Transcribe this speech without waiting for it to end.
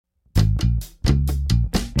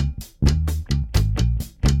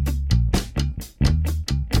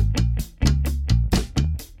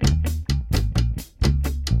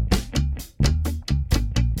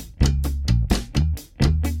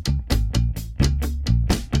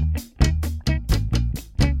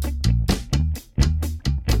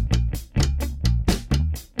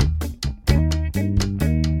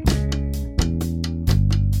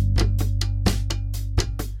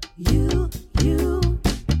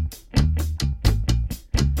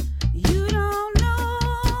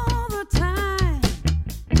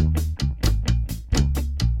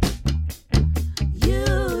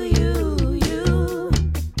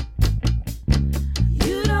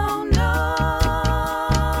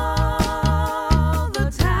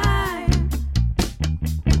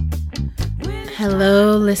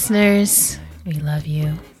Hello, listeners. We love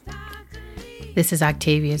you. This is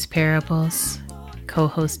Octavia's Parables,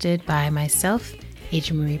 co-hosted by myself,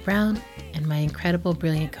 Adrienne Marie Brown, and my incredible,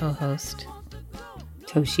 brilliant co-host,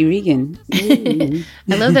 Toshi Regan. I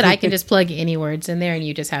love that I can just plug any words in there and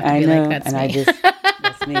you just have to be like, that's me.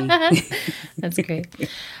 That's me. That's great.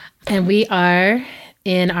 And we are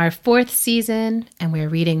in our 4th season, and we're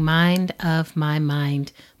reading Mind of My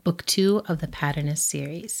Mind, Book 2 of the Patternist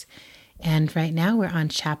series. And right now we're on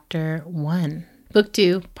Chapter 1, Book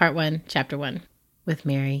 2, Part 1, Chapter 1, with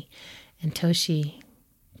Mary. And Toshi,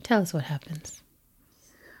 tell us what happens.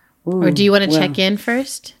 Ooh, or do you want to check in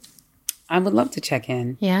first? I would love to check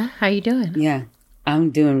in. Yeah? How you doing? Yeah,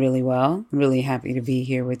 I'm doing really well. I'm really happy to be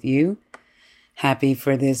here with you. Happy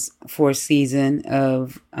for this 4th season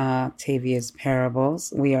of Octavia's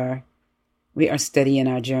Parables. We are steady in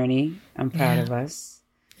our journey. I'm proud of us.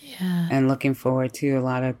 Yeah. And looking forward to a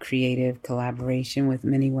lot of creative collaboration with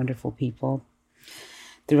many wonderful people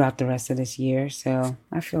throughout the rest of this year. So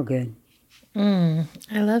I feel good. I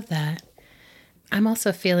love that. I'm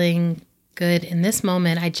also feeling good in this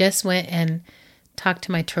moment. I just went and talked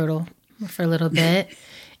to my turtle for a little bit,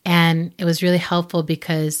 and it was really helpful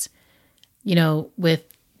because, you know, with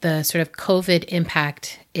the sort of COVID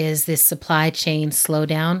impact is this supply chain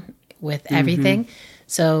slowdown with everything.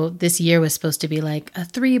 So this year was supposed to be like a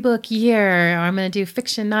 3-book year, or I'm going to do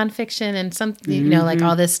fiction, nonfiction, and something, you know, like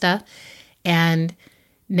all this stuff. And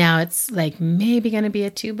now it's like maybe going to be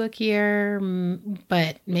a 2-book year,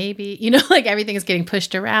 but maybe, you know, like everything is getting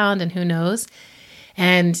pushed around and who knows.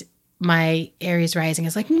 And my Aries rising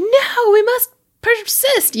is like, no, we must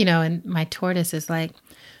persist, you know, and my tortoise is like,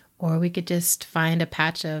 or we could just find a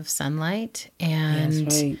patch of sunlight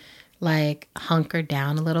and like hunker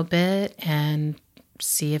down a little bit and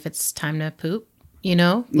see if it's time to poop, you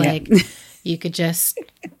know, like you could just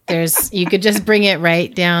bring it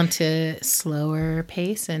right down to slower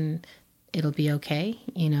pace and it'll be okay.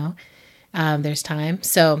 You know, there's time.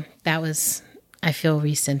 So I feel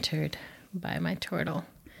recentered by my turtle.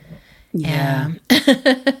 Yeah.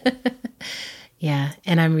 Yeah.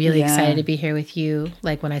 And I'm really excited to be here with you.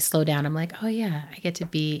 Like when I slow down, I'm like, oh yeah, I get to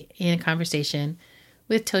be in a conversation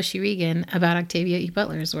with Toshi Regan about Octavia E.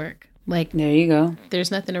 Butler's work. Like, there you go. There's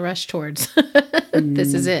nothing to rush towards.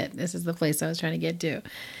 This is it. This is the place I was trying to get to.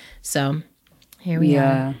 So here we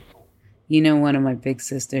are. You know, one of my big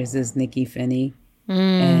sisters is Nikki Finney.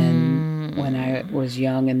 And when I was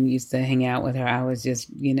young and used to hang out with her, I was just,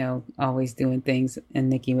 you know, always doing things. And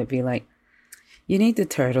Nikki would be like, you need to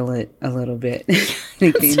turtle it a little bit.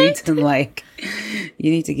 You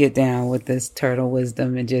need to get down with this turtle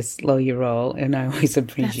wisdom and just slow your roll. And I always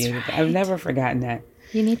appreciate it. I've never forgotten that.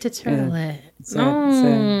 You need to turtle it.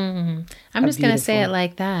 I'm just going to say it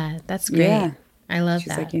like that. That's great. Yeah. I love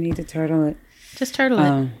that. She's like, you need to turtle it. Just turtle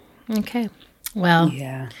it. Okay. Well,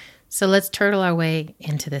 so let's turtle our way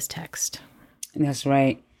into this text. That's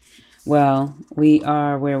right. Well, we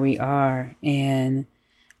are where we are. And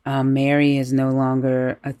Mary is no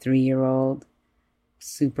longer a 3-year-old,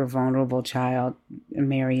 super vulnerable child.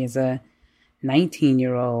 Mary is a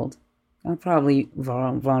 19-year-old, probably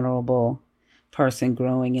vulnerable person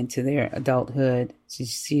growing into their adulthood.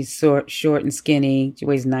 She's short and skinny. She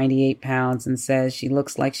weighs 98 pounds and says she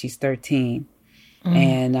looks like she's 13.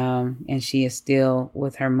 And she is still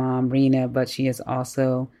with her mom, Rena, but she has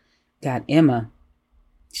also got Emma.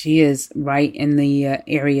 She is right in the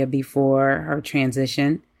area before her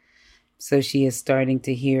transition. So she is starting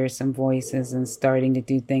to hear some voices and starting to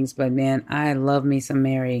do things. But man, I love me some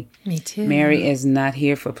Mary. Me too. Mary is not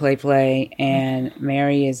here for play. And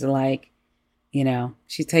Mary is like, you know,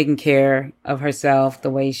 she's taking care of herself the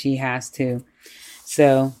way she has to.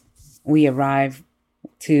 So we arrive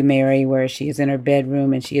to Mary where she is in her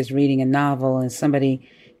bedroom and she is reading a novel and somebody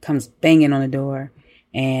comes banging on the door.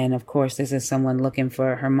 And of course, this is someone looking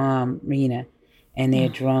for her mom, Rena. And they're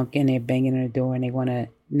drunk and they're banging on the door and they want to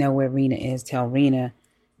know where Rena is. Tell Rena,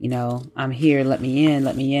 you know, I'm here. Let me in.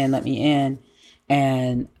 Let me in. Let me in.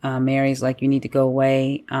 And Mary's like, you need to go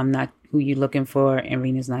away. I'm not who you looking for. And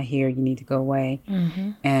Rena's not here. You need to go away.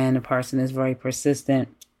 And the person is very persistent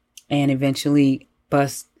and eventually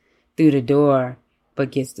busts through the door,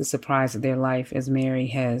 but gets the surprise of their life as Mary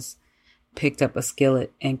has picked up a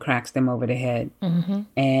skillet and cracks them over the head.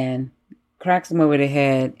 And cracks them over the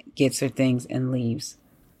head, gets her things and leaves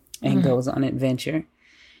and goes on adventure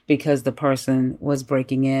because the person was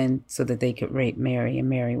breaking in so that they could rape Mary and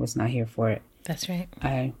Mary was not here for it. That's right.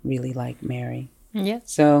 I really like Mary. Yeah.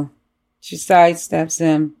 So she sidesteps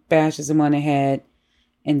him, bashes him on the head,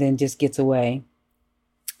 and then just gets away.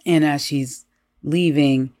 And as she's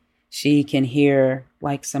leaving, she can hear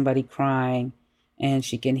like somebody crying and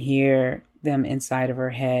she can hear them inside of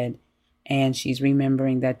her head. And she's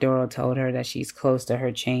remembering that Doro told her that she's close to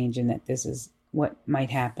her change and that this is what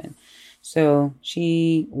might happen. So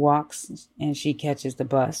she walks and she catches the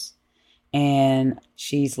bus. And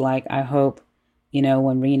she's like, I hope,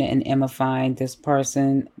 when Rena and Emma find this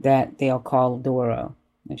person, that they'll call Doro.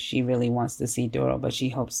 She really wants to see Doro, but she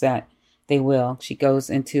hopes that they will. She goes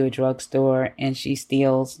into a drugstore and she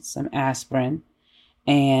steals some aspirin.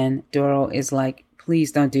 And Doro is like,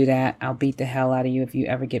 please don't do that. I'll beat the hell out of you if you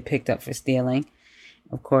ever get picked up for stealing.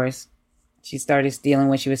 Of course, she started stealing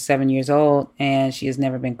when she was 7 years old and she has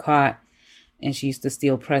never been caught. And she used to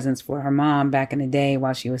steal presents for her mom back in the day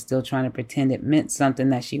while she was still trying to pretend it meant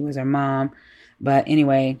something that she was her mom. But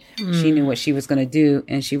anyway, she knew what she was going to do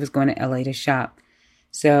and she was going to LA to shop.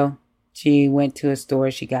 So she went to a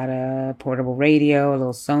store. She got a portable radio, a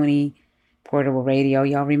little Sony portable radio.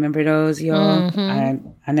 Y'all remember those, y'all? Mm-hmm.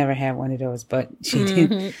 I never had one of those, but she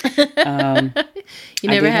did. You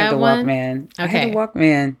never had one? Walkman. Okay. I had a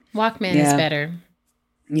Walkman. Walkman is better.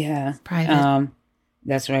 Yeah. Private.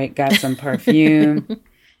 That's right. Got some perfume.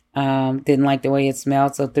 Didn't like the way it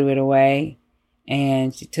smelled, so threw it away.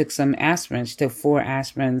 And she took some aspirin. She took 4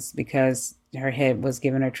 aspirins because her head was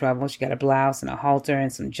giving her trouble. She got a blouse and a halter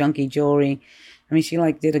and some junky jewelry. I mean, she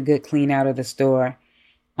did a good clean out of the store.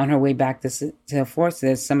 On her way back to Fort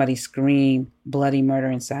Smith, somebody screamed bloody murder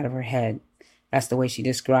inside of her head. That's the way she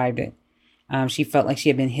described it. She felt like she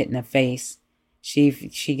had been hit in the face.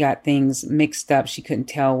 She got things mixed up. She couldn't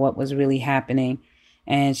tell what was really happening.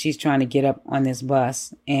 And she's trying to get up on this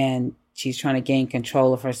bus and she's trying to gain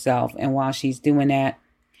control of herself. And while she's doing that,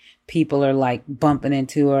 people are like bumping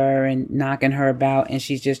into her and knocking her about. And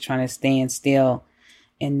she's just trying to stand still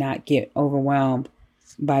and not get overwhelmed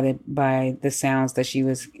by the sounds that she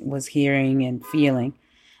was hearing and feeling.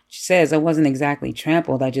 She says, I wasn't exactly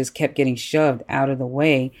trampled. I just kept getting shoved out of the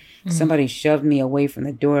way. Mm-hmm. Somebody shoved me away from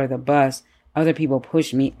the door of the bus. Other people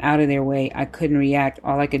pushed me out of their way. I couldn't react.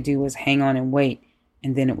 All I could do was hang on and wait.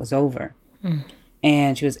 And then it was over. Mm.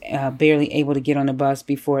 And she was barely able to get on the bus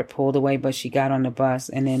before it pulled away, but she got on the bus.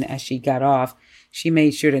 And then as she got off, she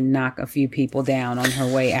made sure to knock a few people down on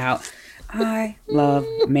her way out. I love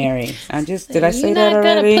Mary. Did I say that already? You're not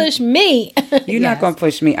going to push me. You're not going to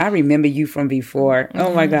push me. I remember you from before. Mm-hmm.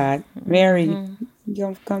 Oh my God. Mary, you're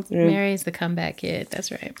going to come through. Mary's the comeback kid.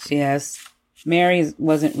 That's right. Yes. Mary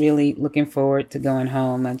wasn't really looking forward to going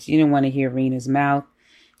home. She didn't want to hear Rena's mouth.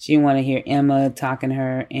 She didn't want to hear Emma talking to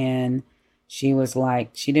her. And she was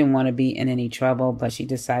like, she didn't want to be in any trouble, but she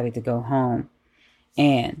decided to go home.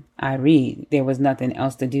 And I read, there was nothing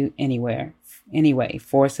else to do anywhere. Anyway,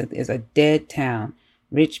 Forsyth is a dead town.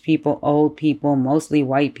 Rich people, old people, mostly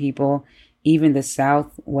white people. Even the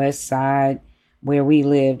southwest side where we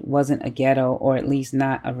lived wasn't a ghetto, or at least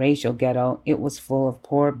not a racial ghetto. It was full of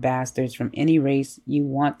poor bastards from any race you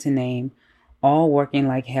want to name, all working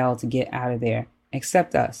like hell to get out of there,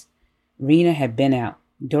 except us. Rena had been out.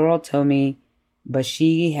 Doro told me, but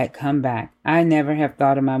she had come back. I never have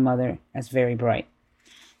thought of my mother as very bright.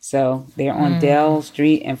 So they're on Dell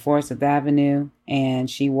Street and Forsyth Avenue, and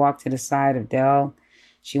she walked to the side of Dell.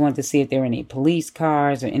 She wanted to see if there were any police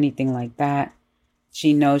cars or anything like that.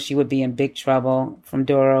 She knows she would be in big trouble from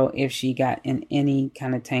Doro if she got in any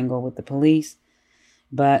kind of tangle with the police.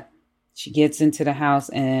 But she gets into the house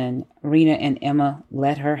and Rena and Emma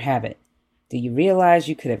let her have it. Do you realize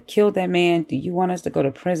you could have killed that man? Do you want us to go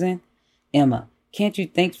to prison? Emma, can't you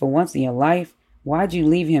think for once in your life? Why'd you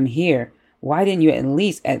leave him here? Why didn't you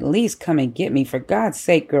at least come and get me? For God's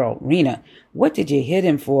sake, girl, Rena, what did you hit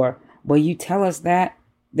him for? Will you tell us that?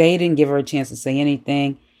 They didn't give her a chance to say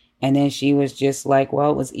anything. And then she was just like,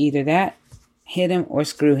 well, it was either that, hit him or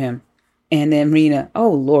screw him. And then Rena,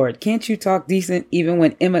 oh, Lord, can't you talk decent even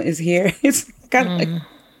when Emma is here? It's kind of like,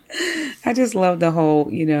 I just love the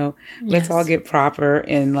whole, let's all get proper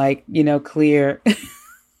and clear.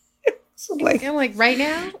 So I'm like, right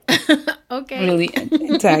now? Okay. Really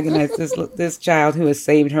antagonize this child who has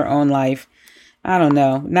saved her own life. I don't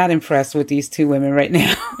know. Not impressed with these two women right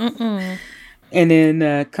now. And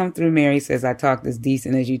then Come Through Mary says, I talked as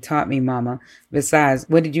decent as you taught me, Mama. Besides,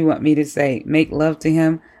 what did you want me to say? Make love to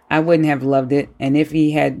him? I wouldn't have loved it. And if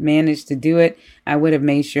he had managed to do it, I would have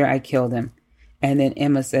made sure I killed him. And then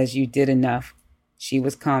Emma says, you did enough. She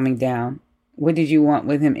was calming down. What did you want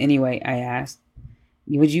with him anyway? I asked.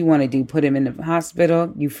 What you want to do? Put him in the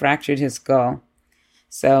hospital? You fractured his skull.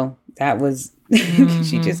 So that was,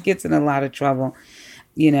 she just gets in a lot of trouble.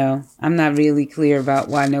 I'm not really clear about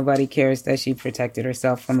why nobody cares that she protected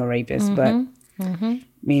herself from a rapist, but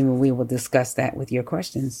maybe we will discuss that with your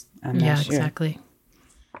questions. I'm not sure. Exactly.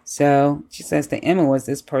 So she says to Emma, was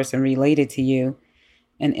this person related to you?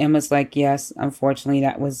 And Emma's like, yes, unfortunately,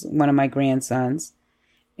 that was one of my grandsons.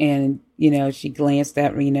 And, she glanced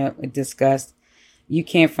at Rena with disgust. You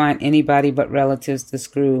can't find anybody but relatives to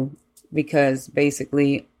screw, because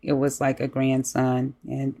basically it was like a grandson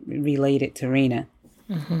and related to Rena.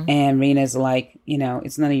 Mm-hmm. And Rena's like,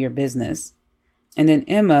 it's none of your business. And then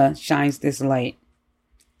Emma shines this light.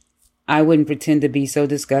 I wouldn't pretend to be so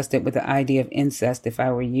disgusted with the idea of incest if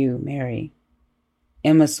I were you, Mary.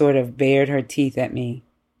 Emma sort of bared her teeth at me.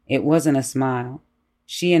 It wasn't a smile.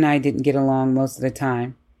 She and I didn't get along most of the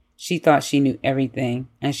time. She thought she knew everything,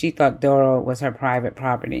 and she thought Doro was her private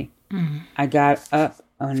property. Mm-hmm. I got up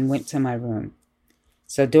and went to my room.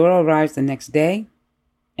 So Doro arrives the next day,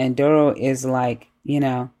 and Doro is like,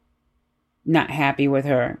 not happy with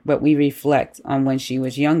her, but we reflect on when she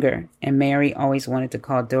was younger, and Mary always wanted to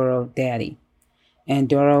call Doro Daddy. And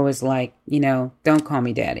Doro is like, don't call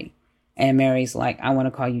me Daddy. And Mary's like, I want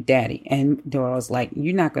to call you Daddy. And Doro's like,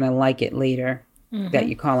 you're not going to like it later that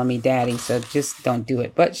you're calling me Daddy, so just don't do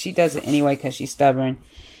it. But she does it anyway because she's stubborn,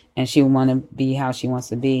 and she want to be how she wants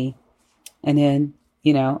to be. And then,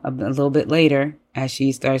 a little bit later, as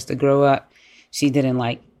she starts to grow up, she didn't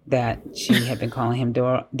like that she had been calling him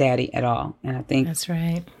Daddy at all. And I think that's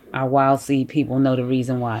right. Our Wild Seed people know the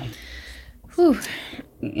reason why. Whew.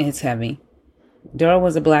 It's heavy. Doro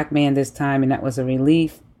was a black man this time, and that was a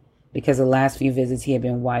relief, because the last few visits he had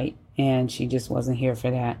been white, and she just wasn't here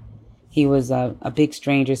for that. He was a big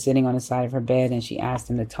stranger sitting on the side of her bed, and she asked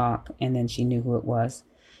him to talk, and then she knew who it was.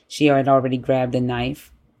 She had already grabbed a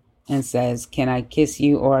knife and says, can I kiss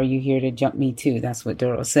you, or are you here to jump me too? That's what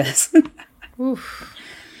Doro says. Oof.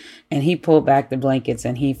 And he pulled back the blankets,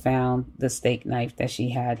 and he found the steak knife that she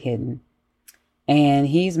had hidden. And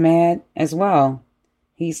he's mad as well.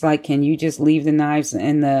 He's like, can you just leave the knives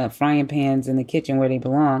and the frying pans in the kitchen where they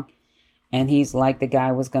belong? And he's like, the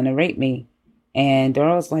guy was going to rape me. And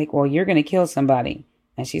Doro's like, well, you're going to kill somebody.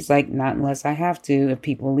 And she's like, not unless I have to. If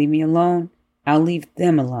people leave me alone, I'll leave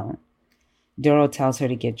them alone. Doro tells her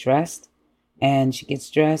to get dressed. And she gets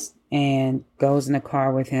dressed and goes in the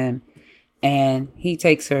car with him. And he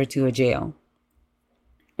takes her to a jail.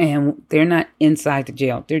 And they're not inside the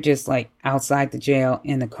jail. They're just like outside the jail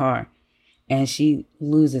in the car. And she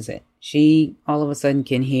loses it. She all of a sudden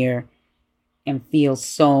can hear and feel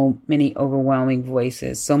so many overwhelming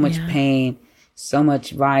voices, so much pain, so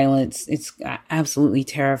much violence. It's absolutely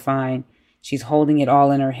terrifying. She's holding it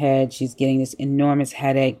all in her head. She's getting this enormous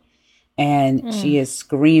headache, and she is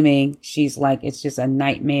screaming. She's like, it's just a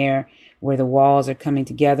nightmare where the walls are coming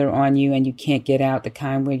together on you and you can't get out, the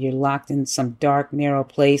kind where you're locked in some dark, narrow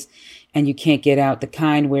place and you can't get out, the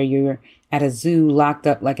kind where you're at a zoo locked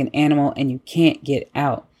up like an animal and you can't get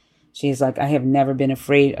out. She's like, I have never been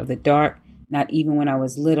afraid of the dark, not even when I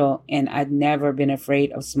was little, and I'd never been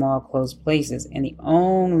afraid of small, closed places. And the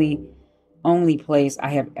only place I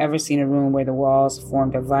have ever seen a room where the walls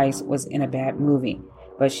formed a vice was in a bad movie.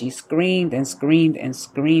 But she screamed and screamed and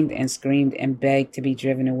screamed and screamed and begged to be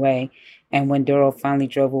driven away. And when Doro finally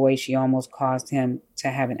drove away, she almost caused him to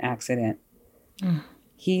have an accident.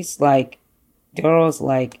 He's like, Doro's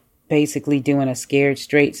like basically doing a scared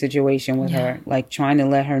straight situation with her, like trying to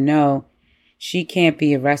let her know she can't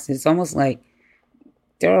be arrested. It's almost like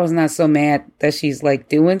Doro's not so mad that she's like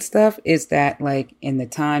doing stuff. It's that like in the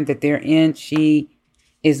time that they're in, she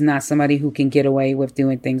is not somebody who can get away with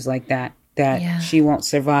doing things like that. She won't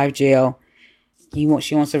survive jail. She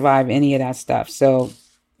won't survive any of that stuff. So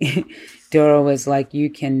Doro was like, you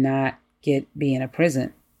cannot be in a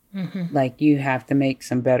prison. Like you have to make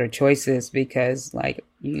some better choices because like,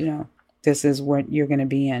 this is what you're going to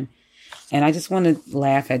be in. And I just want to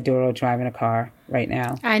laugh at Doro driving a car right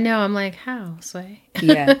now. I know. I'm like, how, Sway?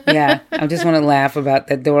 Yeah. I just want to laugh about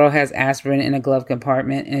that Doro has aspirin in a glove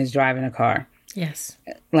compartment and is driving a car. Yes.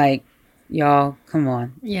 Like, y'all, come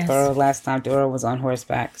on. Yes. Last time Doro was on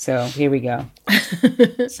horseback. So here we go.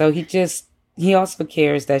 So he also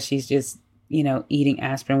cares that she's just, eating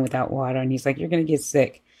aspirin without water. And he's like, you're going to get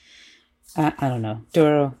sick. I don't know.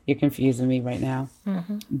 Doro, you're confusing me right now.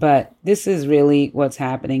 But this is really what's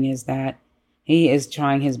happening is that he is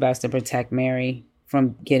trying his best to protect Mary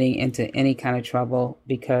from getting into any kind of trouble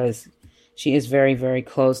because she is very, very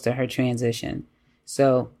close to her transition.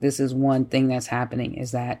 So this is one thing that's happening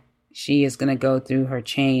is that she is going to go through her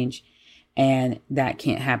change and that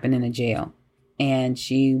can't happen in a jail. And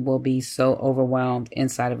she will be so overwhelmed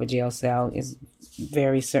inside of a jail cell is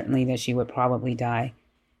very certainly that she would probably die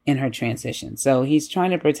in her transition. So he's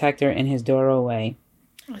trying to protect her in his Doro way.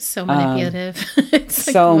 So manipulative. It's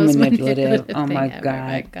like so manipulative. Oh my God.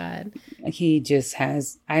 my God. He just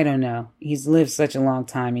has, I don't know. He's lived such a long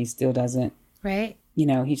time. He still doesn't, right?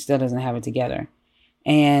 He still doesn't have it together.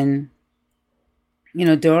 And,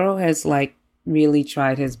 Doro has like really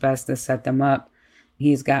tried his best to set them up.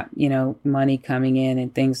 He's got, money coming in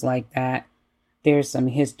and things like that. There's some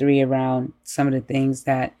history around some of the things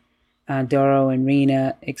that Doro and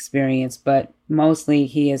Rena experienced, but mostly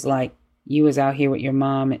he is like, you was out here with your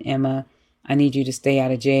mom and Emma. I need you to stay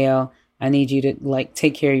out of jail. I need you to like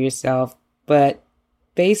take care of yourself. But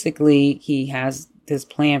basically he has this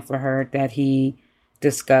plan for her that he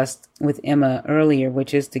discussed with Emma earlier,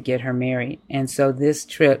 which is to get her married. And so this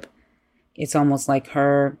trip, it's almost like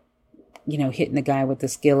her, hitting the guy with the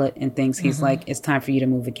skillet and things. He's like, it's time for you to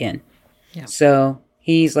move again. Yeah. So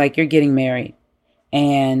he's like, you're getting married.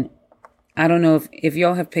 And I don't know if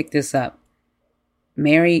y'all have picked this up.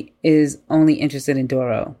 Mary is only interested in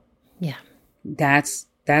Doro. Yeah. That's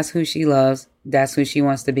who she loves. That's who she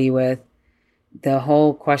wants to be with. The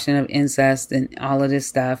whole question of incest and all of this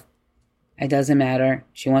stuff, it doesn't matter.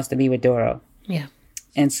 She wants to be with Doro. Yeah.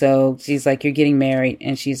 And so she's like, you're getting married.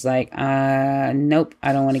 And she's like, nope,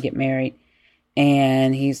 I don't want to get married.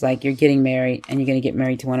 And he's like, you're getting married and you're going to get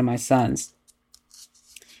married to one of my sons.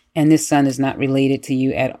 And this son is not related to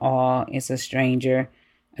you at all. It's a stranger,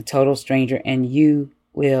 a total stranger, and you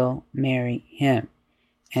will marry him.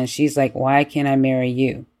 And she's like, why can't I marry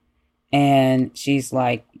you? And she's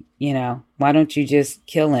like, why don't you just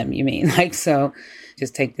kill him? You mean like, so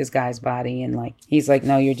just take this guy's body. And like, he's like,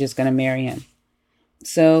 no, you're just going to marry him.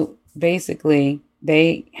 So basically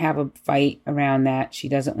they have a fight around that. She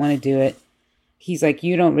doesn't want to do it. He's like,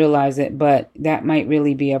 you don't realize it, but that might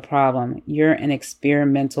really be a problem. You're an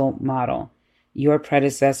experimental model. Your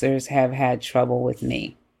predecessors have had trouble with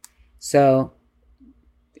me. So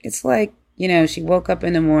it's like, she woke up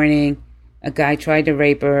in the morning. A guy tried to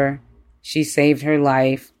rape her. She saved her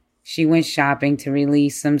life. She went shopping to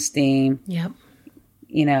release some steam. Yep.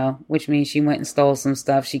 Which means she went and stole some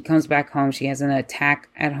stuff. She comes back home. She has an attack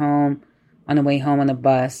at home on the way home on the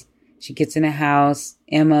bus. She gets in the house.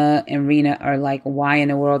 Emma and Rena are like, why in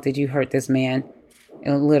the world did you hurt this man?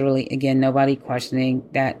 And literally, again, nobody questioning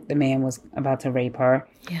that the man was about to rape her.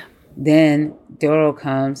 Yeah. Then Doro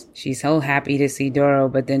comes. She's so happy to see Doro.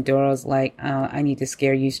 But then Doro's like, I need to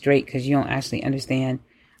scare you straight because you don't actually understand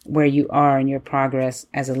where you are in your progress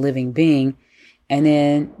as a living being. And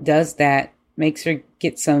then does that, makes her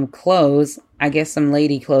get some clothes, I guess some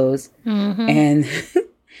lady clothes. And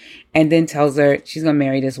and then tells her she's going to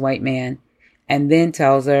marry this white man. And then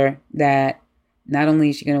tells her that not only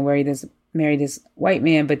is she going to marry this white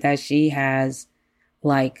man, but that she has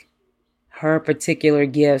like her particular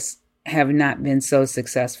gifts have not been so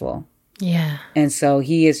successful. Yeah. And so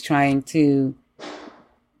he is trying to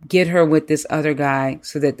get her with this other guy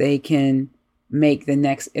so that they can make the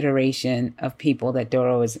next iteration of people that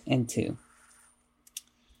Doro is into.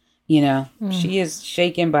 She is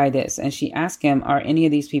shaken by this. And she asked him, are any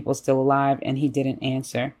of these people still alive? And he didn't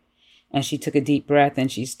answer. And she took a deep breath and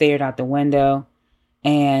she stared out the window.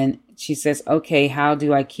 And she says, okay, how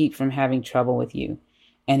do I keep from having trouble with you?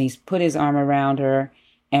 And he's put his arm around her.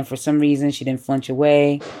 And for some reason, she didn't flinch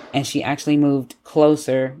away. And she actually moved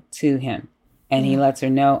closer to him. And he lets her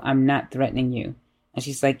know, I'm not threatening you. And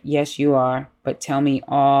she's like, yes, you are. But tell me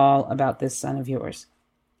all about this son of yours.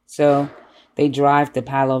 So they drive to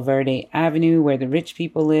Palo Verde Avenue where the rich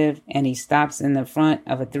people live. And he stops in the front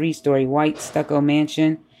of a 3-story white stucco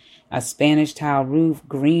mansion. A Spanish tile roof,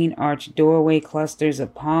 green arched doorway, clusters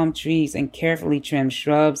of palm trees and carefully trimmed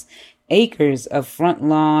shrubs. Acres of front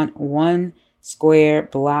lawn, 1 square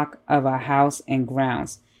block of a house and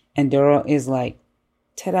grounds. And Doro is like,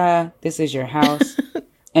 ta-da, this is your house.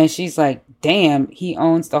 And she's like, damn, he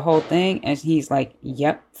owns the whole thing. And he's like,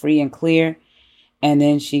 yep, free and clear. And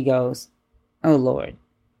then she goes, oh, Lord,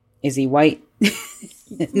 is he white?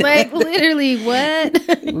 Like, literally, what?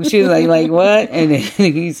 She was like, what? And then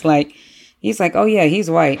he's like, oh, yeah, he's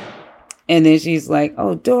white. And then she's like,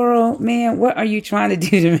 oh, Doro, man, what are you trying to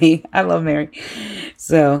do to me? I love Mary.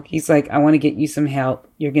 So he's like, I want to get you some help.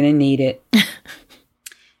 You're going to need it.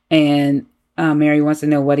 And Mary wants to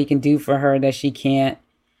know what he can do for her that she can't.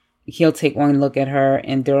 He'll take one look at her.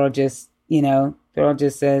 And Doro just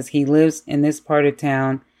says he lives in this part of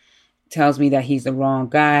town, tells me that he's the wrong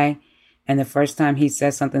guy. And the first time he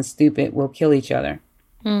says something stupid, we'll kill each other.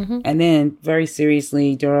 And then very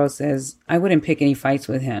seriously, Doro says, I wouldn't pick any fights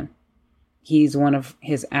with him. He's one of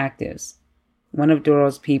his actives, one of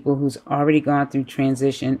Doro's people who's already gone through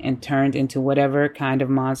transition and turned into whatever kind of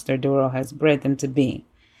monster Doro has bred them to be.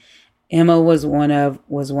 Emma was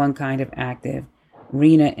one kind of active.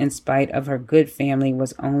 Rena, in spite of her good family,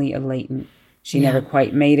 was only a latent. She never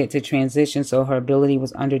quite made it to transition, so her ability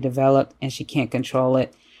was underdeveloped and she can't control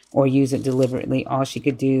it or use it deliberately. All she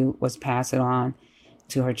could do was pass it on.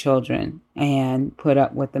 to her children and put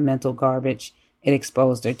up with the mental garbage it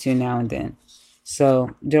exposed her to now and then.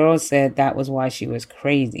 So Doro said that was why she was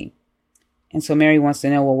crazy. And so Mary wants to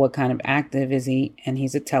know, well, what kind of active is he? And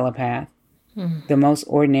he's a telepath. The most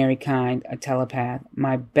ordinary kind, a telepath.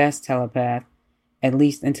 My best telepath, at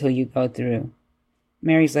least until you go through.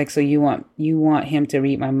 Mary's like, so you want him to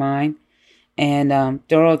read my mind? And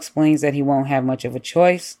Doro explains that he won't have much of a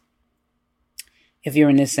choice. If you're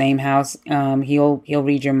in the same house, he'll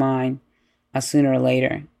read your mind sooner or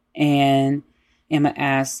later. And Emma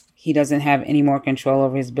asks, he doesn't have any more control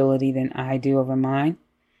over his ability than I do over mine.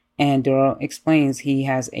 And Doro explains he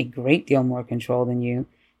has a great deal more control than you.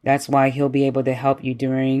 That's why he'll be able to help you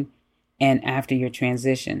during and after your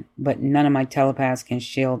transition. But none of my telepaths can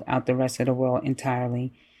shield out the rest of the world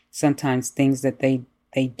entirely. Sometimes things that they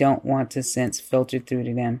don't want to sense filter through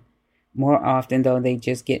to them. More often, though, they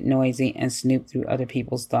just get noisy and snoop through other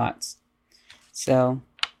people's thoughts. So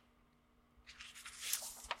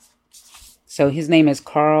his name is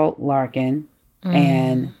Carl Larkin,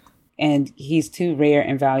 and he's too rare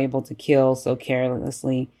and valuable to kill so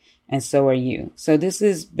carelessly, and so are you. So this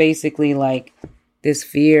is basically like this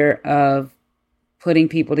fear of putting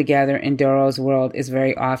people together in Doro's world is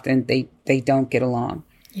very often they don't get along.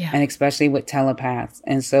 Yeah. And especially with telepaths.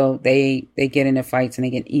 And so they get into fights and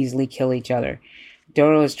they can easily kill each other.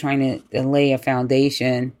 Doro is trying to lay a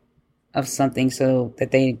foundation of something so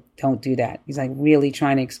that they don't do that. He's like really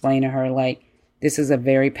trying to explain to her, like, this is a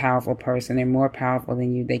very powerful person. They're more powerful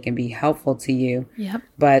than you. They can be helpful to you. Yep.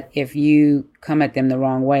 But if you come at them the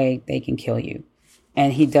wrong way, they can kill you.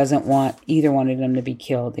 And he doesn't want either one of them to be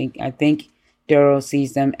killed. I think Doro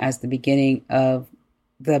sees them as the beginning of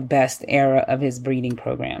the best era of his breeding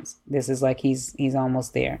programs. This is like he's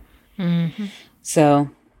almost there. Mm-hmm. So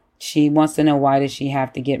she wants to know, why does she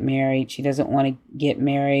have to get married? She doesn't want to get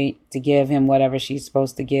married to give him whatever she's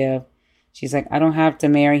supposed to give. She's like, I don't have to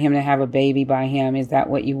marry him to have a baby by him. Is that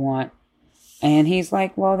what you want? And he's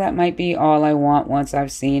like, well, that might be all I want once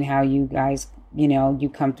I've seen how you guys, you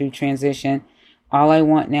come through transition. All I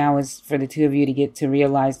want now is for the two of you to get to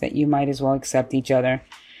realize that you might as well accept each other.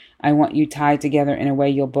 I want you tied together in a way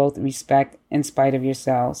you'll both respect in spite of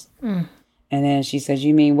yourselves. And then she says,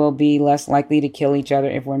 you mean we'll be less likely to kill each other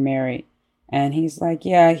if we're married? And he's like,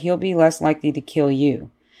 yeah, he'll be less likely to kill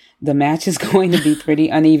you. The match is going to be pretty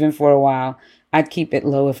uneven for a while. I'd keep it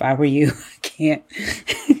low if I were you. I can't.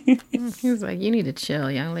 He's like, you need to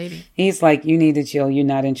chill, young lady. He's like, you need to chill. You're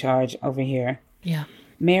not in charge over here. Yeah.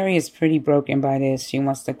 Mary is pretty broken by this. She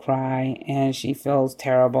wants to cry and she feels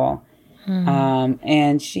terrible.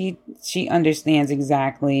 And she understands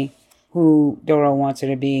exactly who Doro wants her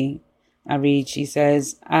to be. I read, she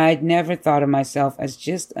says, I'd never thought of myself as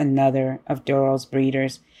just another of Doro's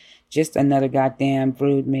breeders, just another goddamn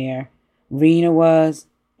broodmare. Rena was,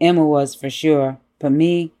 Emma was for sure, but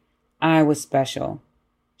me, I was special.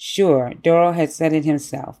 Sure, Doro had said it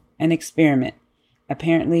himself, an experiment.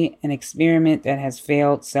 Apparently an experiment that has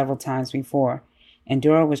failed several times before. And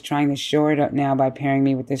Doro was trying to shore it up now by pairing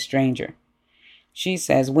me with this stranger. She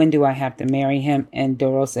says, when do I have to marry him? And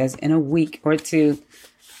Doro says, in a week or two.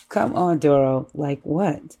 Come on, Doro. Like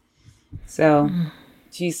what? So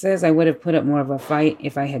she says, I would have put up more of a fight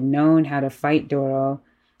if I had known how to fight Doro.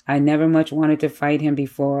 I never much wanted to fight him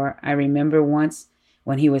before. I remember once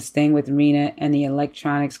when he was staying with Rena and the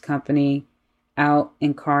electronics company out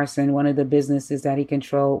in Carson, one of the businesses that he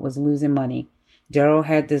controlled was losing money. Doro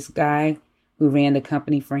had this guy who ran the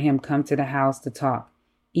company for him come to the house to talk.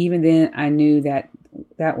 Even then, I knew that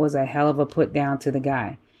was a hell of a put down to the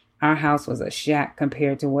guy. Our house was a shack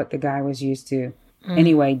compared to what the guy was used to.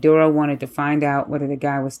 Anyway, Doro wanted to find out whether the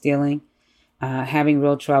guy was stealing, having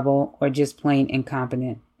real trouble, or just plain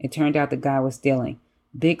incompetent. It turned out the guy was stealing.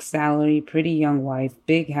 Big salary, pretty young wife,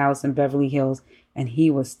 big house in Beverly Hills, and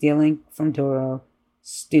he was stealing from Doro.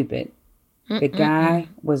 Stupid. The guy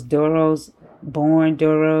was born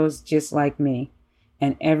Doro's, just like me.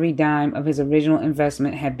 And every dime of his original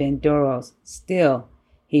investment had been Doro's. Still,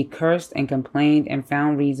 he cursed and complained and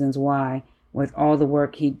found reasons why, with all the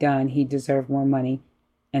work he'd done, he deserved more money.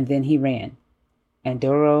 And then he ran. And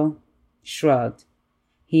Doro shrugged.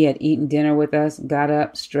 He had eaten dinner with us, got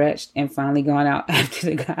up, stretched, and finally gone out after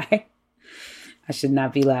the guy. I should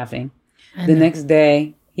not be laughing. The next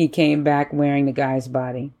day, he came back wearing the guy's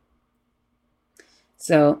body.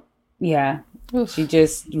 So, yeah, she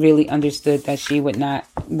just really understood that she would not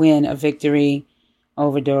win a victory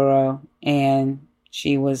over Doro. And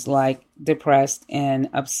she was like depressed and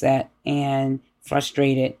upset and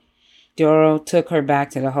frustrated. Doro took her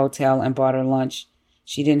back to the hotel and bought her lunch.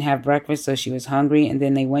 She didn't have breakfast, so she was hungry. And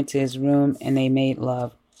then they went to his room and they made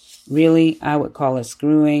love. Really, I would call it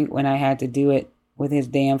screwing when I had to do it with his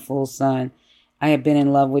damn full son. I had been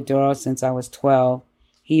in love with Doro since I was 12.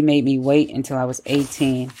 He made me wait until I was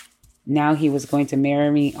 18. Now he was going to marry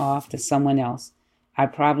me off to someone else. I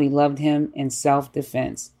probably loved him in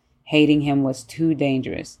self-defense. Hating him was too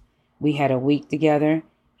dangerous. We had a week together.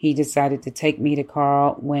 He decided to take me to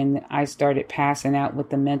Carl when I started passing out with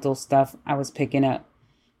the mental stuff I was picking up.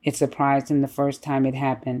 It surprised him the first time it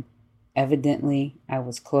happened. Evidently, I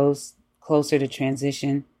was closer to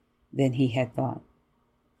transition than he had thought.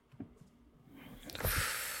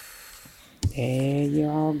 There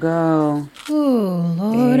y'all go. Oh,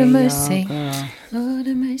 Lord of mercy. Lord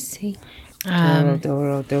of mercy.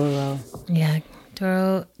 Doro. Yeah,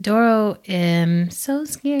 Doro, so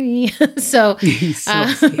scary. So He's so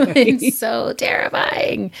scary. He's so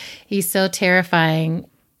terrifying. He's so terrifying.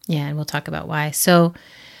 Yeah, and we'll talk about why. So,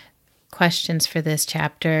 questions for this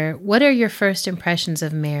chapter. What are your first impressions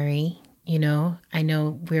of Mary? You know, I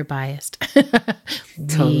know we're biased.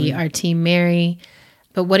 We are Team Mary.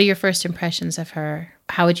 But what are your first impressions of her?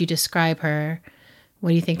 How would you describe her? What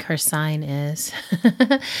do you think her sign is?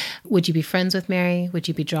 Would you be friends with Mary? Would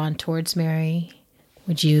you be drawn towards Mary?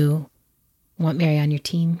 Would you want Mary on your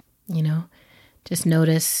team? You know, just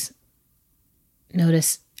notice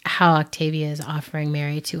how Octavia is offering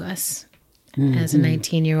Mary to us as a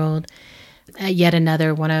 19-year-old. Yet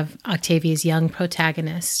another one of Octavia's young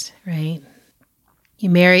protagonists, right?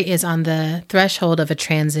 Mary is on the threshold of a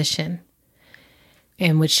transition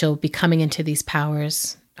in which she'll be coming into these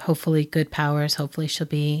powers, hopefully good powers. Hopefully she'll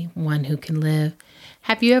be one who can live.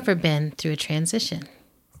 Have you ever been through a transition?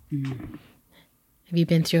 Have you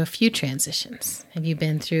been through a few transitions? Have you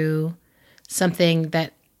been through something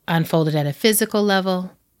that unfolded at a physical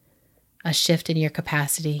level, a shift in your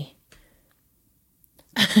capacity?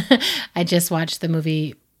 I just watched the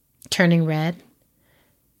movie Turning Red.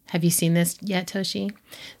 Have you seen this yet, Toshi?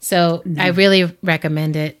 So I really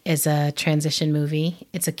recommend it as a transition movie.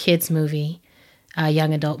 It's a kid's movie, a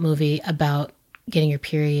young adult movie about getting your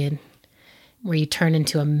period, where you turn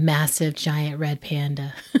into a massive giant red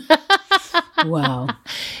panda. Wow.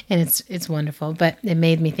 And it's wonderful. But it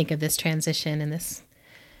made me think of this transition and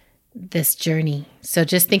this journey. So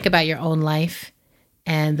just think about your own life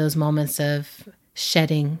and those moments of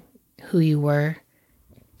shedding who you were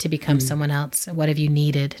to become someone else. What have you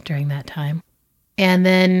needed during that time? And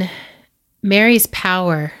then Mary's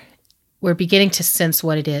power, we're beginning to sense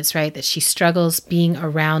what it is, right? That she struggles being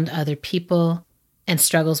around other people and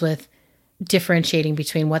struggles with differentiating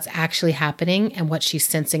between what's actually happening and what she's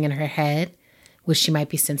sensing in her head, which she might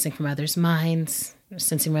be sensing from others' minds,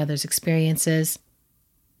 sensing from others' experiences.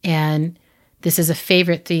 And this is a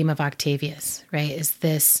favorite theme of Octavia's, right? Is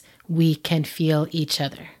this, we can feel each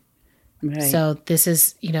other. Right. So this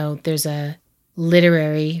is, there's a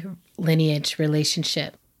literary lineage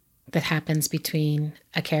relationship that happens between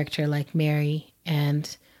a character like Mary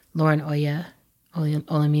and Lauren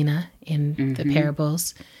Olamina in the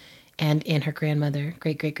parables, and in her grandmother,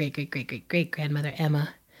 great-great-great-great-great-great-grandmother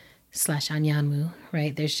Emma / Anyanwu,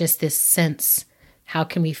 right? There's just this sense, how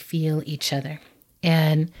can we feel each other?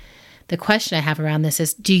 And the question I have around this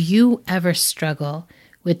is, do you ever struggle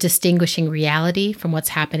with distinguishing reality from what's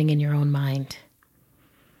happening in your own mind?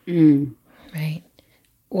 Right?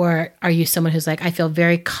 Or are you someone who's like, I feel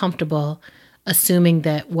very comfortable assuming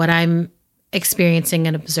that what I'm experiencing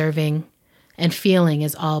and observing and feeling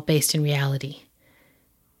is all based in reality?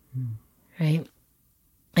 Right?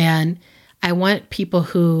 And I want people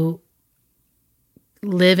who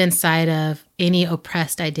live inside of any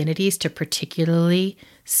oppressed identities to particularly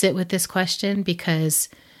sit with this question, because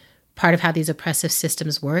part of how these oppressive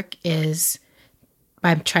systems work is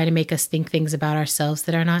by trying to make us think things about ourselves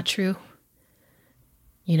that are not true.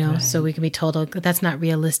 Right. So we can be told, oh, that's not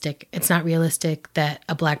realistic. It's not realistic that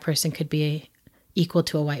a Black person could be equal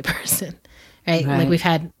to a white person, right? Like we've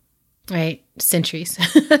had, centuries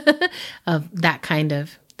of that kind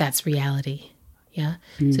of, that's reality. Yeah.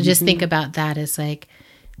 So just think about that as like,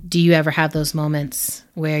 do you ever have those moments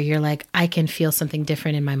where you're like, I can feel something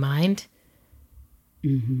different in my mind?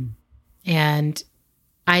 And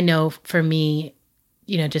I know for me,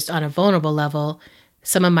 just on a vulnerable level,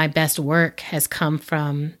 some of my best work has come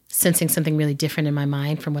from sensing something really different in my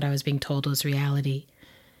mind from what I was being told was reality,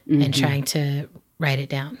 and trying to write it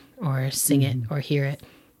down or sing it or hear it,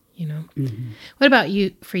 What about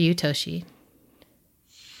for you, Toshi?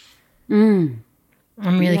 I'm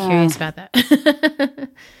really curious about that.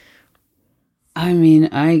 I mean,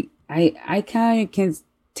 I kind of can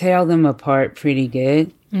tell them apart pretty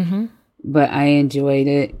good. But I enjoyed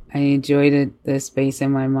it. I enjoyed the space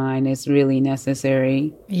in my mind. It's really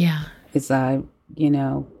necessary. Yeah. It's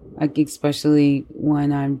like especially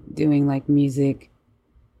when I'm doing like music,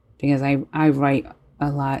 because I write a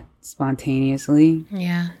lot spontaneously.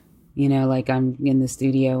 Yeah. You know, like I'm in the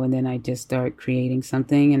studio and then I just start creating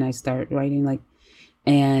something and I start writing like,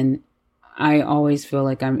 and I always feel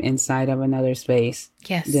like I'm inside of another space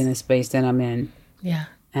Yes. than a space that I'm in. Yeah.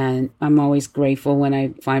 And I'm always grateful when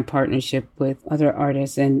I find partnership with other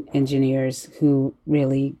artists and engineers who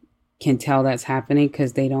really can tell that's happening,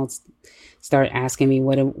 because they don't start asking me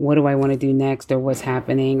what do I want to do next, or what's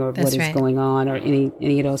happening, or That's what is right. going on, or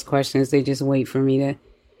any of those questions. They just wait for me to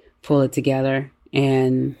pull it together.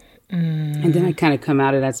 And then I kind of come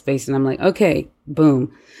out of that space and I'm like, okay,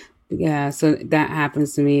 boom. Yeah. So that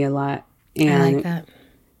happens to me a lot. And I like that.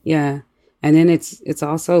 yeah. And then it's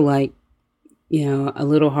also like, you know, a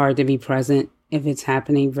little hard to be present if it's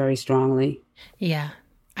happening very strongly. Yeah.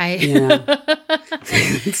 You know?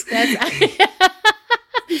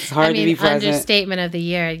 It's hard to be present. Understatement of the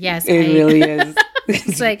year. Yes. It really is.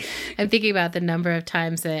 It's like, I'm thinking about the number of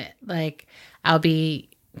times that like I'll be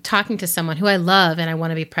talking to someone who I love and I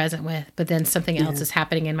want to be present with, but then something else is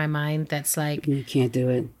happening in my mind that's like, You can't do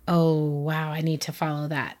it. oh wow, I need to follow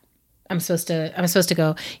that. I'm supposed to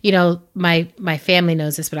go, you know, my family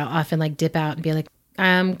knows this, but I'll often like dip out and be like,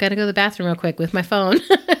 I'm gonna go to the bathroom real quick with my phone.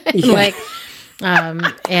 Like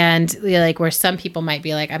and like where some people might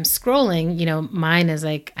be like, I'm scrolling, you know, mine is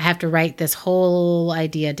like, I have to write this whole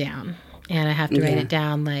idea down, and I have to write it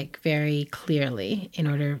down like very clearly in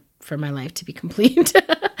order for my life to be complete.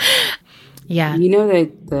 Yeah. You know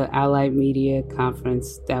that the Allied Media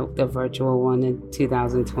Conference, that the virtual one in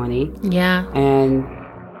 2020, Yeah. and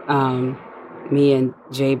me and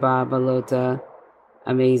J. Bob Alota,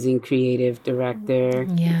 amazing creative director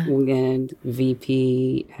and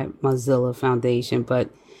VP at Mozilla Foundation, but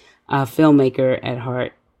a filmmaker at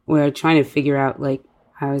heart, we're trying to figure out, like,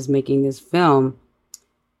 I was making this film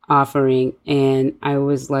offering, and I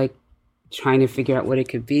was like trying to figure out what it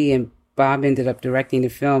could be, and Bob ended up directing the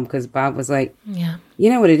film, because Bob was like, you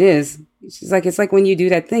know what it is? She's like, it's like when you do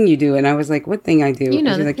that thing you do. And I was like, what thing I do? You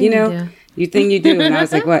know, and she's the like, thing you know, you do. you thing you do. And I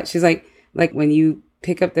was like, what? She's like when you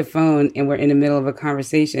pick up the phone and we're in the middle of a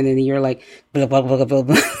conversation and you're like, blah, blah, blah, blah,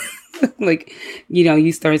 blah. Like, you know,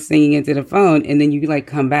 you start singing into the phone and then you like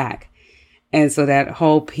come back. And so that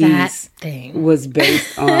whole piece was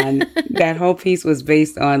based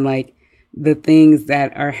on, like the things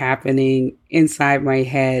that are happening inside my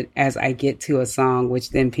head as I get to a song,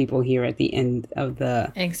 which then people hear at the end of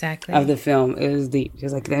the film. It was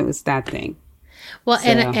just like, that was that thing. Well, so.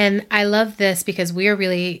 and I love this because we're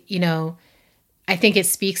really, you know, I think it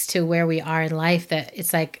speaks to where we are in life, that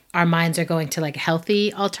it's like our minds are going to like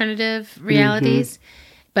healthy alternative realities.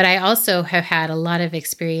 But I also have had a lot of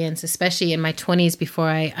experience, especially in my 20s before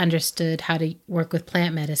I understood how to work with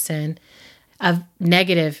plant medicine, of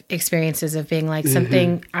negative experiences of being like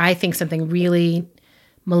something, I think something really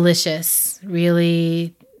malicious,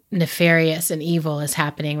 really nefarious and evil is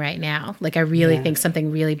happening right now. Like I really think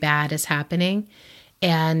something really bad is happening.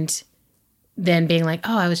 And then being like,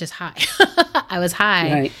 oh, I was just high. I was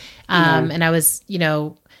high. Right. And I was, you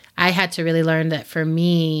know, I had to really learn that for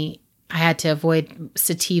me, I had to avoid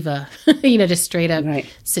sativa, you know, just straight up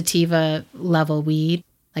sativa level weed.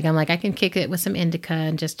 Like, I'm like, I can kick it with some indica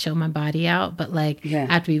and just chill my body out. But like, I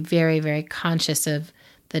have to be very, very conscious of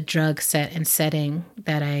the drug set and setting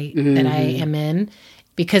that I am in,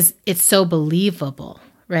 because it's so believable,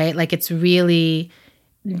 right? Like it's really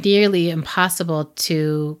nearly impossible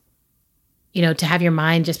to, you know, to have your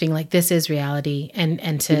mind just being like, this is reality,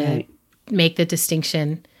 and to make the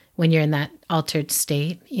distinction when you're in that altered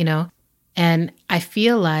state, you know? And I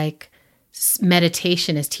feel like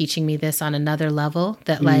meditation is teaching me this on another level,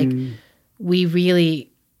 that like we really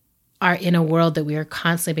are in a world that we are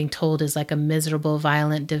constantly being told is like a miserable,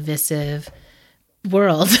 violent, divisive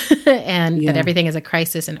world and that everything is a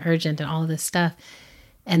crisis and urgent and all of this stuff.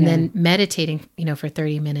 And then meditating, you know, for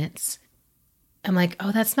 30 minutes, I'm like,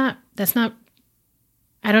 oh, that's not,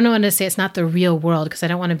 I don't know when to say it's not the real world, because I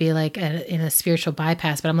don't want to be like in a spiritual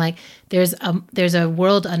bypass, but I'm like, there's a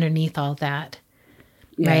world underneath all that.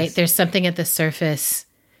 Right? There's something at the surface,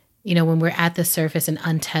 you know, when we're at the surface and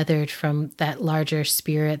untethered from that larger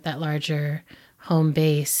spirit, that larger home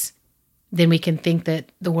base, then we can think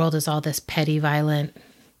that the world is all this petty, violent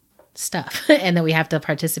stuff and that we have to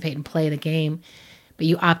participate and play the game. But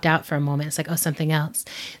you opt out for a moment. It's like, oh, something else.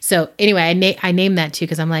 So anyway, I named that too,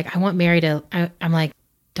 because I'm like, I want Mary to, I'm like,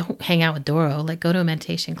 don't hang out with Doro. Like, go to a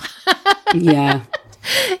meditation class.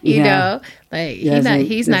 You know, like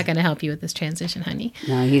he's not going to help you with this transition, honey.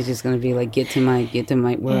 No, he's just going to be like, get to my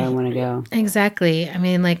where I want to go. Exactly. I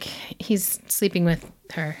mean, like he's sleeping with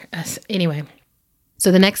her. Anyway.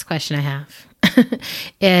 So the next question I have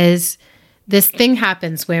is, this thing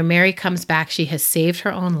happens where Mary comes back. She has saved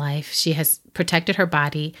her own life. She has protected her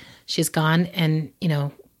body. She's gone and,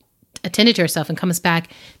 attended to herself, and comes back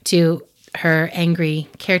to her angry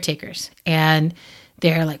caretakers. And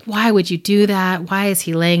they're like, why would you do that? Why is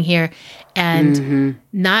he laying here? And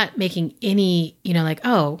not making any,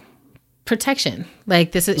 protection.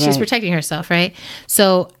 Like this is, she's protecting herself, right?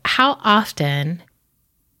 So how often,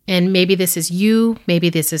 and maybe this is you, maybe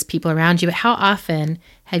this is people around you, but how often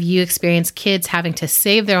have you experienced kids having to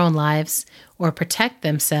save their own lives or protect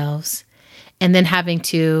themselves, and then having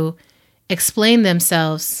to explain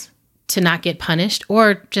themselves to not get punished,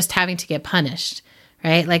 or just having to get punished,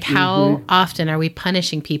 right? Like how often are we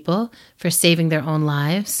punishing people for saving their own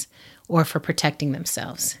lives or for protecting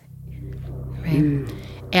themselves, right?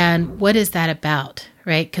 And what is that about,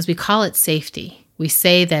 right? Because we call it safety. We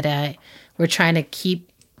say that we're trying to keep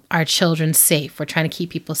our children safe. We're trying to keep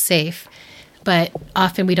people safe. But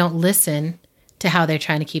often we don't listen to how they're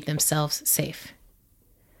trying to keep themselves safe.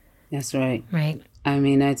 That's right. Right. I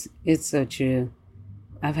mean, it's so true.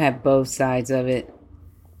 I've had both sides of it.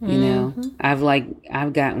 You know, I've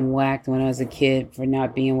gotten whacked when I was a kid for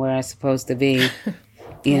not being where I was supposed to be,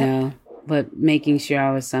 you know, but making sure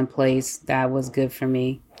I was someplace that was good for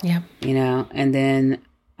me. Yeah. You know, and then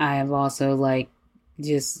I have also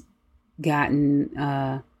just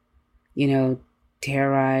gotten,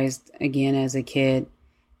 terrorized again as a kid,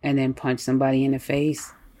 and then punched somebody in the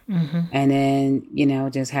face. And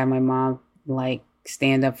then, just have my mom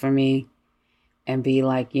stand up for me and be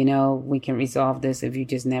like, we can resolve this if you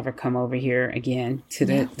just never come over here again to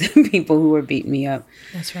the people who were beating me up.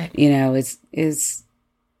 That's right.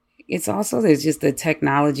 It's also, there's just the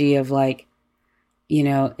technology of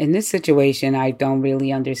in this situation, I don't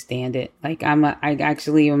really understand it. I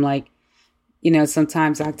actually am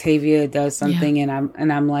sometimes Octavia does something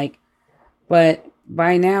and I'm like, but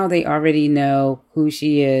by now they already know who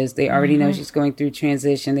she is. They already know she's going through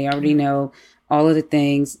transition. They already know all of the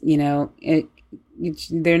things,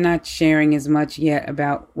 they're not sharing as much yet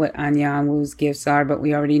about what Anyanwu's gifts are, but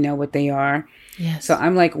we already know what they are. Yes. So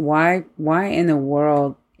I'm like, why in the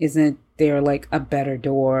world isn't there a better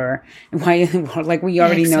door? Why in the world? We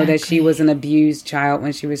already know that she was an abused child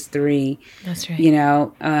when she was 3. That's right.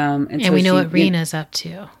 And we know what Rena's up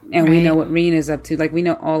to. And we know what Rena's up to. We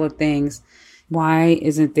know all the things. Why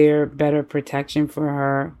isn't there better protection for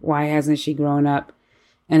her? Why hasn't she grown up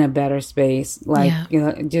in a better space?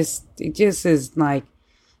 It just is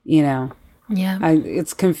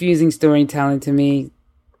it's confusing storytelling to me.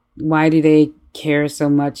 Why do they care so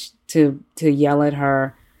much to yell at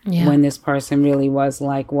her when this person really was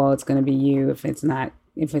well, it's going to be you. If it's not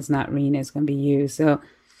Rena, it's going to be you. So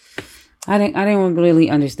I didn't really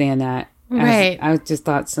understand that. Right. I just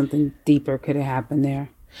thought something deeper could have happened there.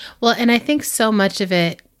 Well, and I think so much of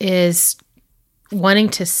it is wanting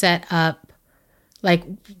to set up,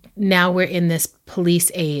 now we're in this police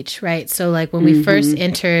age, right? So when we first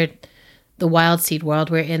entered the wild seed world,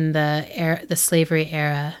 we're in the slavery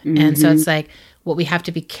era. And so it's what we have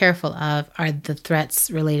to be careful of are the threats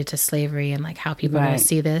related to slavery and how people are going to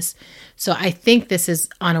see this. So I think this is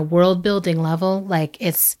on a world building level.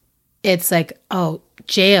 It's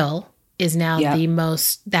jail is now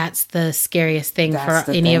that's the scariest thing for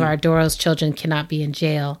any of our Doro's children cannot be in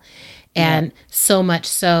jail. And so much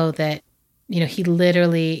so that, he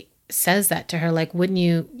literally says that to her,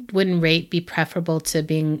 wouldn't rape be preferable to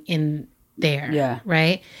being in there? Yeah.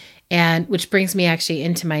 Right. And which brings me actually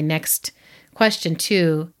into my next question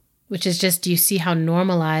too, which is just, do you see how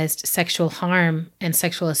normalized sexual harm and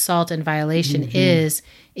sexual assault and violation is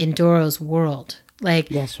in Doro's world?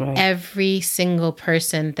 That's right. Every single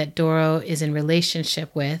person that Doro is in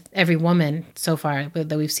relationship with, every woman so far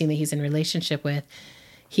that we've seen that he's in relationship with,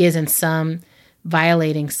 he is in some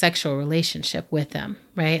violating sexual relationship with them,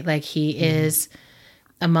 right? He is,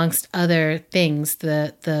 amongst other things,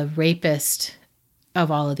 the rapist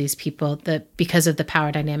of all of these people, that because of the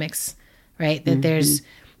power dynamics, right? That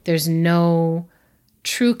there's no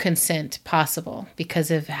true consent possible because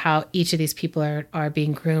of how each of these people are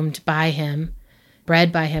being groomed by him,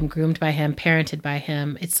 bred by him, groomed by him, parented by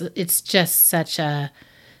him. It's just such a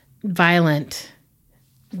violent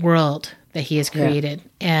world that he has created,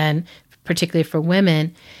 and particularly for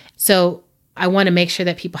women. So I want to make sure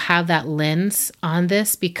that people have that lens on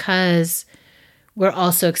this, because we're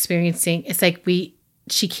also experiencing,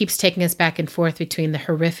 she keeps taking us back and forth between the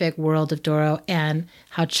horrific world of Doro and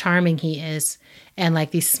how charming he is, and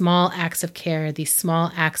these small acts of care, these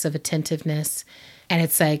small acts of attentiveness. And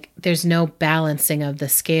it's there's no balancing of the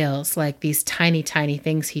scales, these tiny, tiny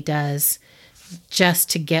things he does just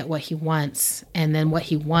to get what he wants. And then what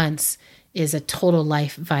he wants is a total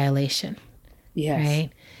life violation. Yes. Right.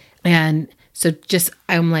 And so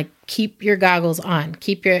I'm like, keep your goggles on,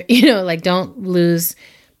 keep your, like, don't lose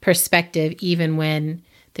perspective, even when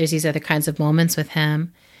there's these other kinds of moments with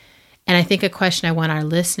him. And I think a question I want our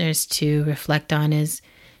listeners to reflect on is,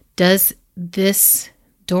 does this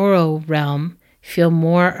Doro realm feel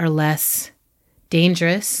more or less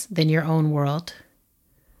dangerous than your own world,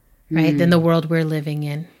 right? Than the world we're living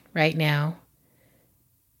in right now,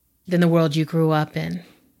 than the world you grew up in?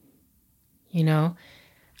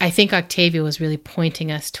 I think Octavia was really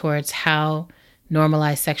pointing us towards how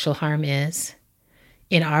normalized sexual harm is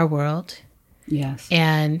in our world. Yes.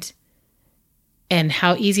 And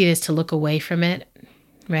how easy it is to look away from it,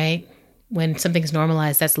 right? When something's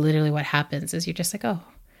normalized, that's literally what happens, is you're just like, oh,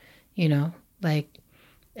 like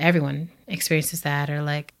everyone experiences that, or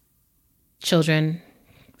like children,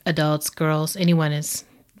 adults, girls,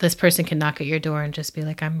 this person can knock at your door and just be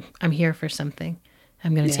like, I'm here for something.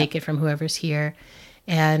 I'm going to take it from whoever's here.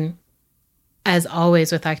 And as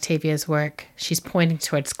always with Octavia's work, she's pointing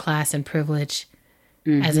towards class and privilege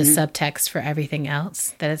as a subtext for everything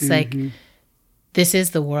else. That it's like, this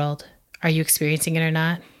is the world. Are you experiencing it or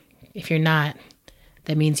not? If you're not,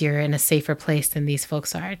 that means you're in a safer place than these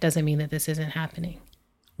folks are. It doesn't mean that this isn't happening.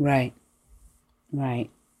 Right. Right.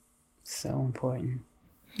 So important.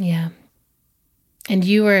 Yeah. And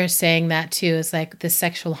you were saying that too, is like the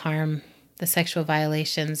sexual harm, the sexual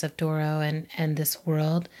violations of Doro and this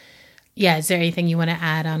world. Yeah. Is there anything you want to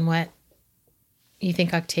add on what you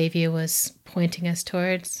think Octavia was pointing us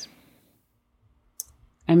towards?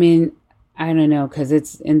 I mean, I don't know, because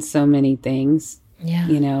it's in so many things. Yeah.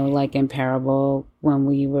 Like in Parable, when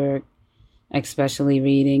we were especially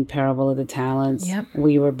reading Parable of the Talents,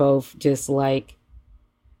 we were both just like,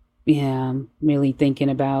 really thinking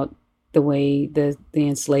about the way the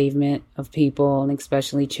enslavement of people, and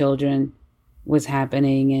especially children, was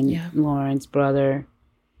happening, and Lauren's brother.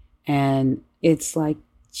 And it's like,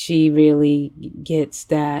 she really gets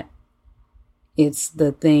that it's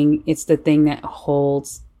the thing that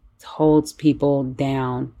holds people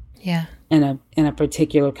down in a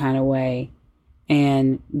particular kind of way,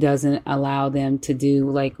 and doesn't allow them to do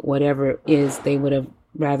like whatever it is they would have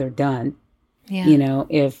rather done.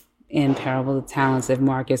 If in Parable of the Talents, if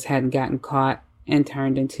Marcus hadn't gotten caught and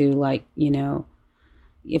turned into like,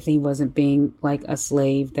 if he wasn't being like a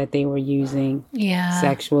slave that they were using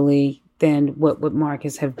sexually, then what would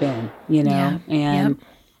Marcus have been, and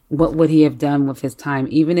what would he have done with his time?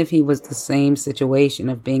 Even if he was the same situation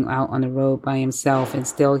of being out on the road by himself, and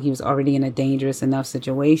still he was already in a dangerous enough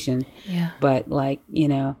situation. But like,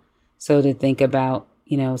 so to think about,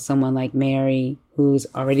 someone like Mary, who's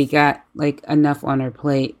already got like enough on her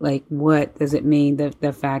plate, like what does it mean that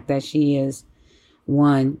the fact that she is,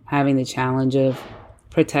 one, having the challenge of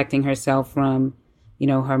protecting herself from,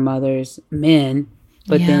 her mother's men,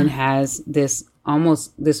 but then has this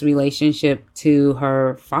relationship to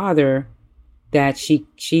her father that she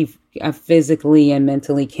physically and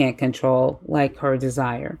mentally can't control, like her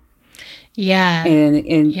desire.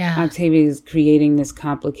 And Octavia is creating this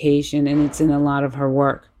complication, and it's in a lot of her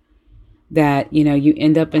work, that you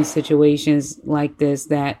end up in situations like this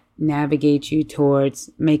that navigate you towards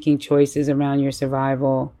making choices around your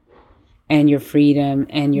survival and your freedom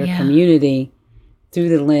and your community through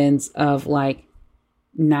the lens of like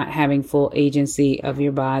not having full agency of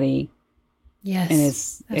your body. And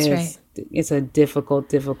it's a difficult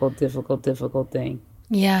thing.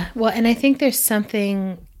 Yeah. Well, and I think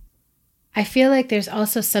I feel like there's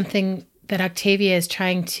also something that Octavia is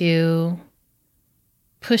trying to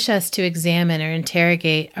push us to examine or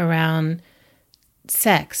interrogate around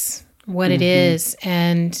sex, what it is.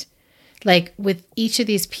 And like with each of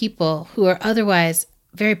these people who are otherwise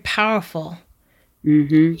very powerful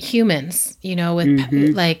humans,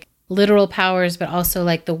 with like literal powers, but also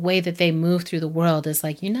like the way that they move through the world is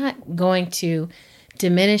like, you're not going to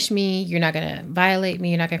diminish me. You're not going to violate me.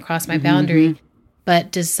 You're not going to cross my boundary.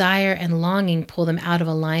 But desire and longing pull them out of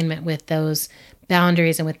alignment with those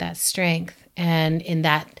boundaries and with that strength. And in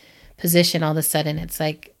that position, all of a sudden, it's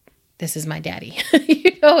like, this is my daddy,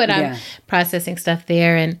 and I'm processing stuff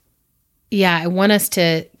there. And I want us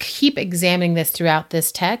to keep examining this throughout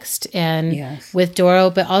this text and with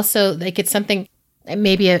Doro, but also like it's something,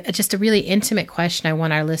 maybe just a really intimate question I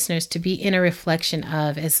want our listeners to be in a reflection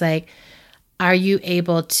of is like, are you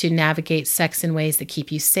able to navigate sex in ways that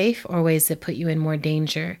keep you safe or ways that put you in more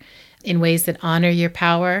danger, in ways that honor your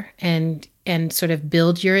power and sort of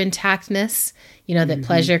build your intactness, that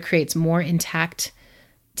pleasure creates more intact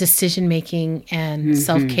decision-making and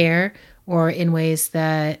self-care, or in ways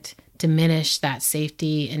that diminish that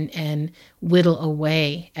safety and whittle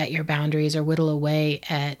away at your boundaries or whittle away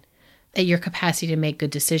at your capacity to make good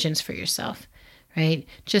decisions for yourself, right?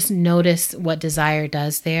 Just notice what desire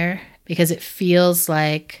does there, because it does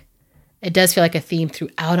feel like a theme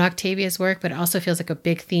throughout Octavia's work, but it also feels like a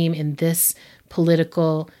big theme in this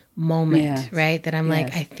political moment, right? That I'm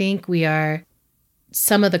like, I think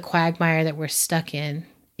some of the quagmire that we're stuck in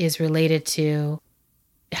is related to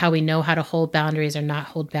how we know how to hold boundaries or not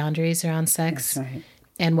hold boundaries around sex. That's right.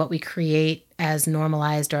 And what we create as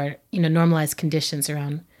normalized or, normalized conditions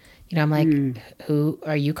around, I'm like, who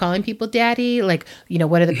are you calling people daddy? Like,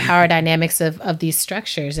 what are the power dynamics of these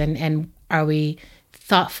structures? And are we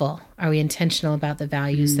thoughtful? Are we intentional about the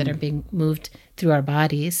values that are being moved through our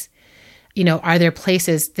bodies? Are there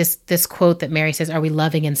places, this quote that Mary says, are we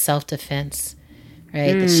loving in self-defense?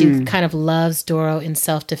 Right? That she kind of loves Doro in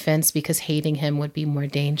self-defense because hating him would be more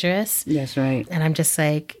dangerous. That's right. And I'm just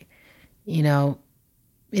like, isn't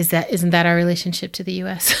that our relationship to the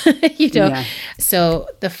U.S.? Yeah. So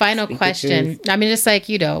the final question, I mean, just like,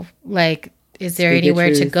 is there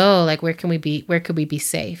anywhere to go? Like, where could we be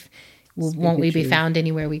safe? Won't we be found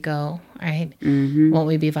anywhere we go? Right? Won't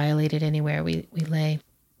we be violated anywhere we lay?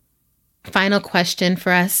 Final question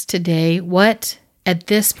for us today. What, at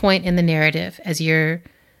this point in the narrative, as you're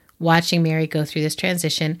watching Mary go through this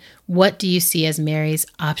transition, what do you see as Mary's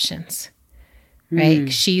options?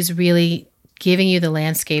 Right? She's really giving you the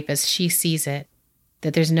landscape as she sees it,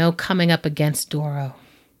 that there's no coming up against Doro,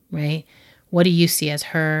 right? What do you see as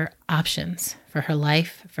her options for her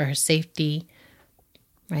life, for her safety,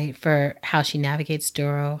 right? For how she navigates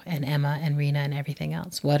Doro and Emma and Rena and everything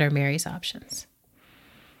else? What are Mary's options?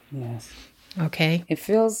 Yes. Okay. It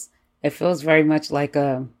feels very much like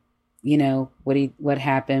what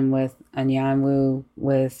happened with Anyanwu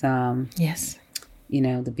with yes.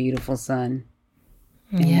 The beautiful son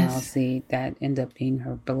and Walsey that ended up being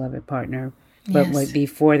her beloved partner. But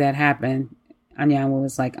before that happened, Anyanwu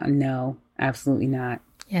was like, no, absolutely not.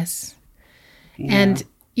 Yes. And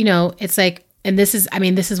it's like, and this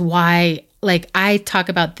is why, like, I talk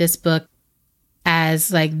about this book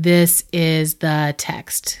as like, this is the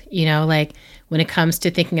text, like when it comes to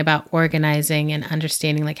thinking about organizing and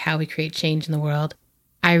understanding like how we create change in the world,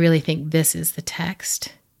 I really think this is the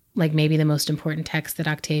text, like maybe the most important text that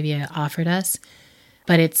Octavia offered us.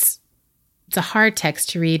 But it's a hard text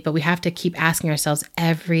to read, but we have to keep asking ourselves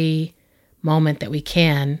every moment that we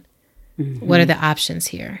can, what are the options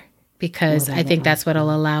here? Because I think that's what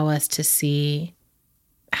will allow us to see,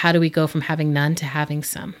 how do we go from having none to having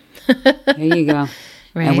some? There you go.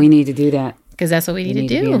 Right? And we need to do that. Because that's what we need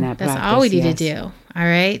to do. That's all we need to do. All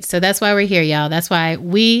right. So that's why we're here, y'all. That's why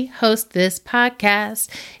we host this podcast.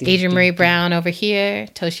 Adrienne Marie Brown over here,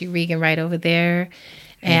 Toshi Regan right over there.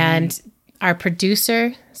 And our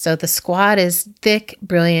producer, so the squad is thick,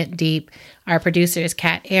 brilliant, deep. Our producer is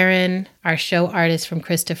Kat Aaron. Our show artist from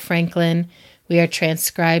Krista Franklin. We are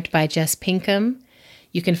transcribed by Jess Pinkham.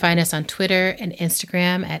 You can find us on Twitter and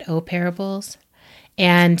Instagram at oparables.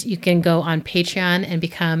 And you can go on Patreon and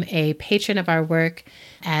become a patron of our work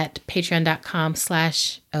at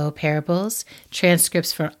patreon.com/oparables.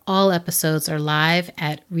 Transcripts for all episodes are live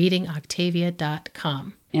at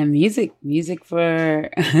readingoctavia.com. And music for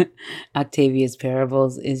Octavia's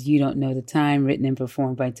Parables is You Don't Know the Time, written and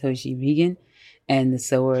performed by Toshi Regan. And the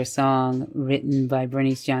Sower song, written by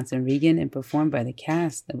Bernice Johnson Regan and performed by the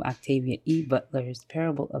cast of Octavia E. Butler's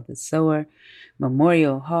Parable of the Sower,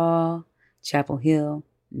 Memorial Hall, Chapel Hill,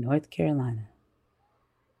 North Carolina.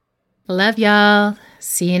 Love y'all.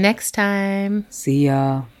 See you next time. See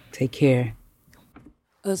y'all. Take care.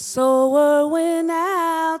 A sower went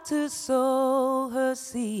out to sow her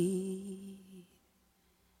seed.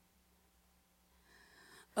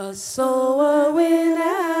 A sower went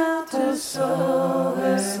out to sow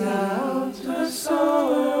her seed. A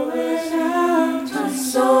sower went out to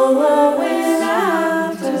sower went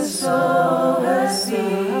out to sow her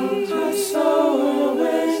seed. A sower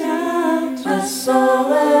went out to sow.